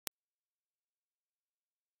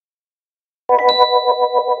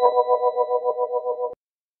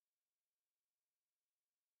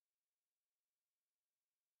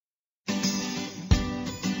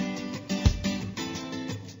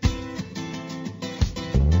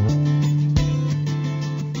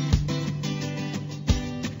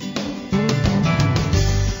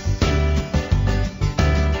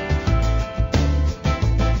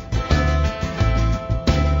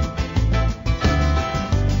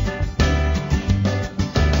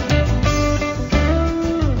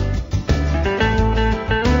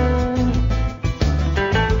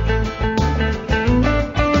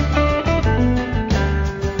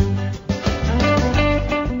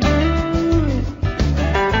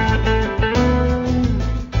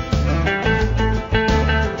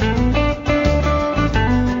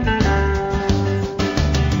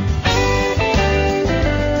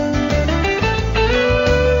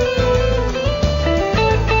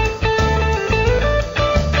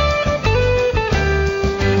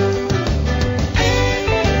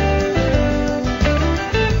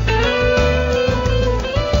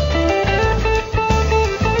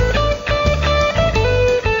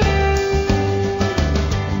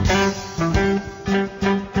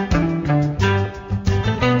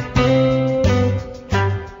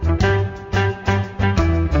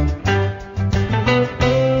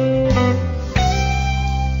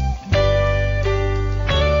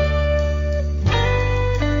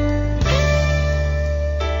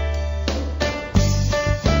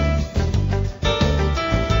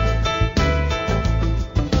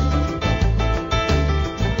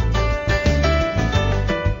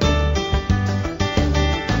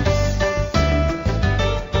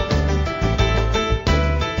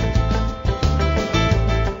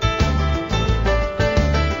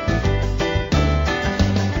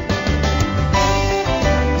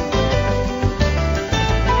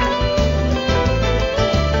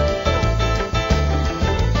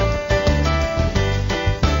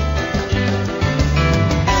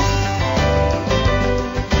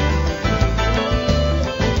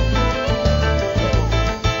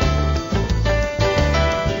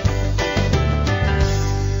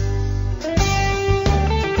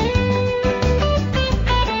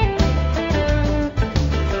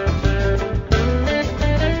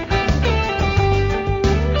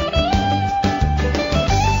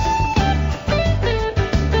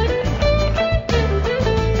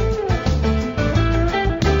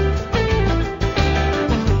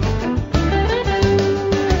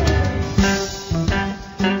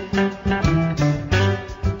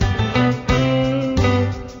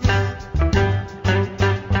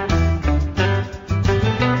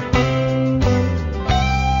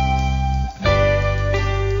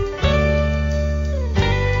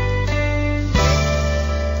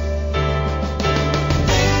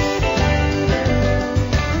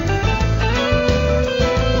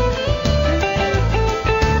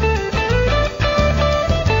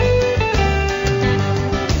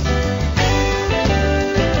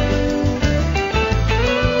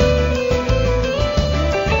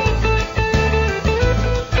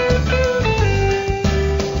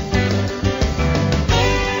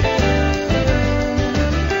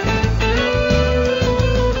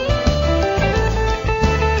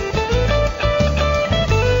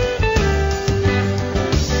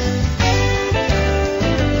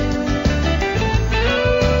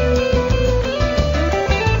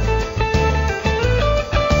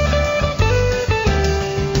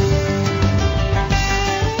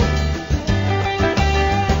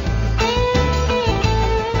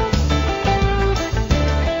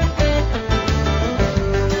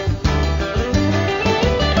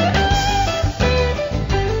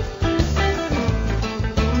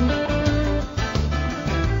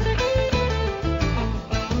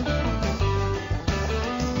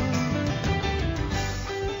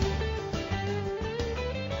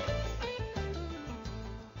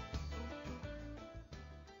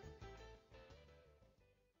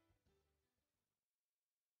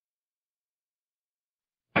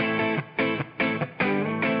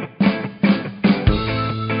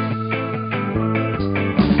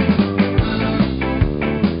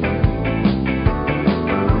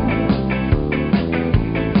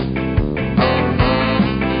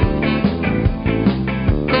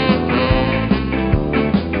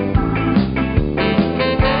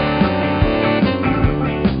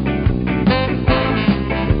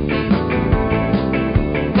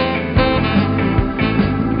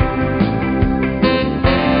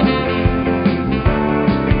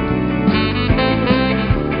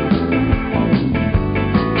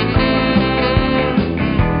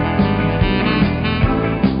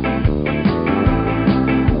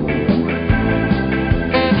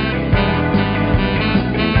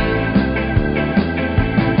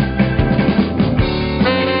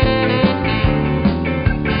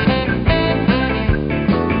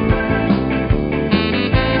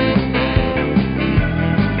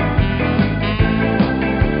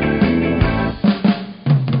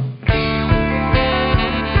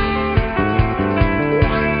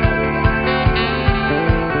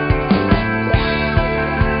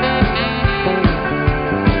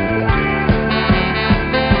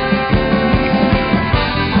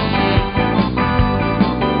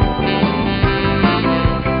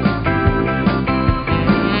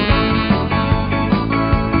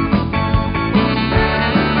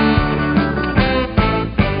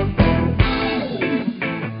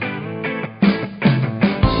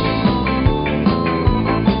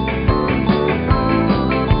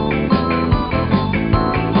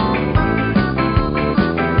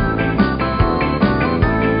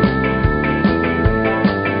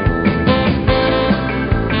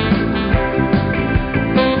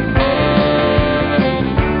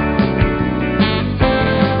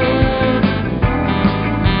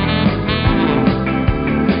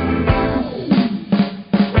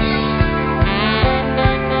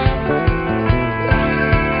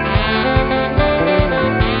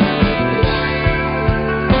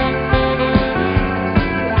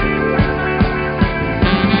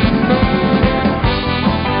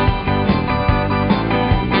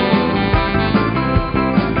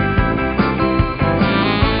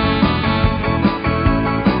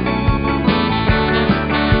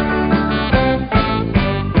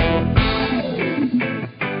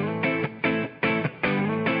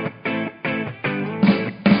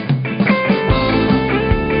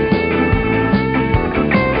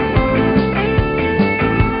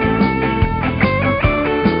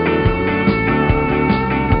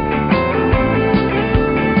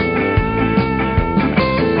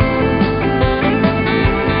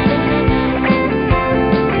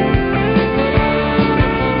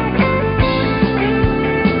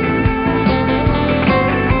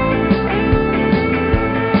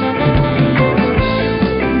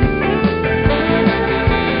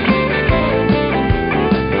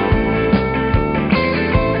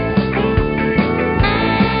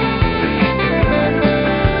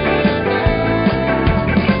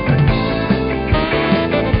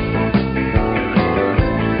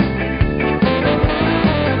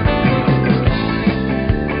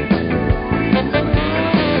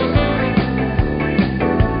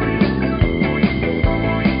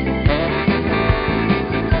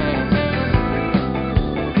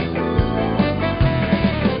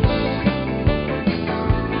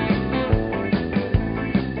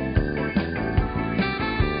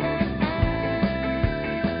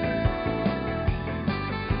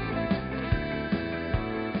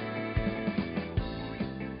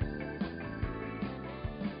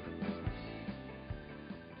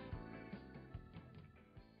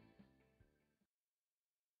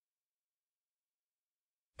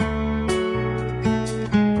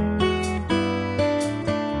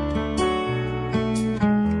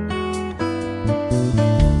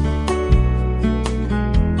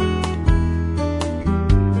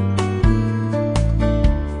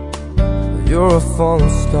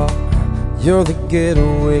You're the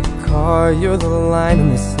getaway car, you're the line in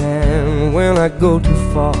the sand when I go too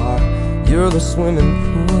far. You're the swimming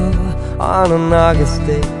pool on an August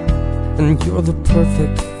day, and you're the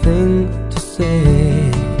perfect thing to say.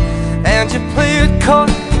 And you play it coy,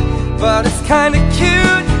 but it's kinda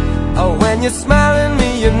cute. Oh, when you smile at me,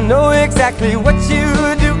 you know exactly what you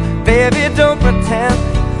do. Baby, don't pretend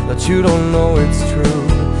that you don't know it's true,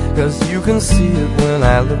 'cause you can see it when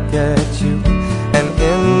I look at you. And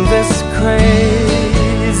in this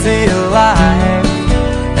crazy life,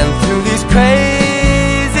 and through these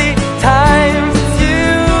crazy times,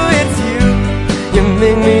 it's you. You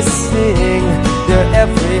make me sing your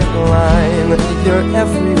every line, your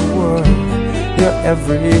every word, your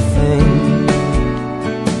everything.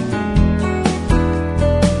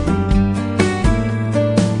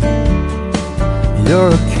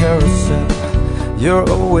 You're a carousel, you're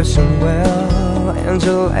always well, and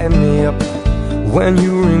you light me up when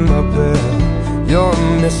you ring my bell. You're a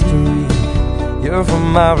mystery, you're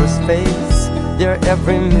from outer space, you're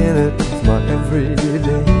every minute of my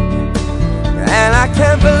everyday. And I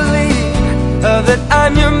can't believe that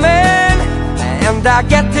I'm your man, and I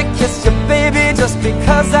get to kiss you, baby, just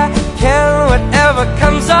because I can. Whatever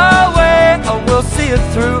comes our way, I will see it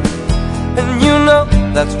through, and you know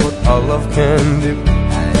that's what our love can do.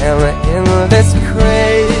 And in this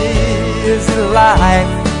crazy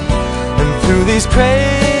life, and through these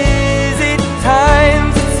crazy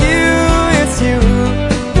times, it's you.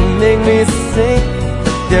 You make me sing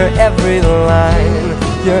your every line,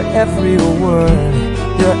 your every word,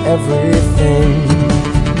 your everything.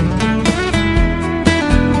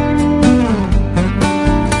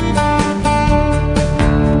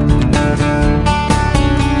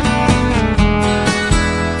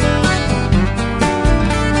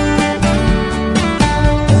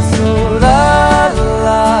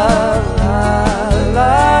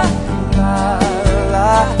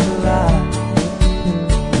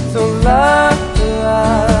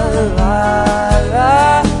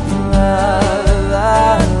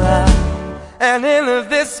 And in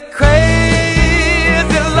this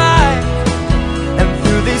crazy life, and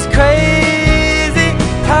through these crazy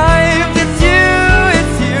times, it's you.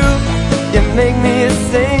 You make me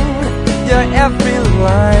sing your every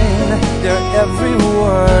line, your every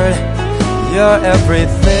word, your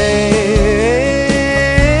everything,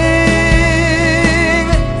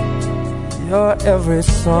 your every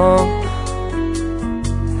song.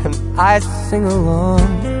 And I sing along,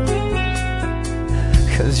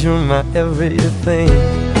 'cause you're my everything.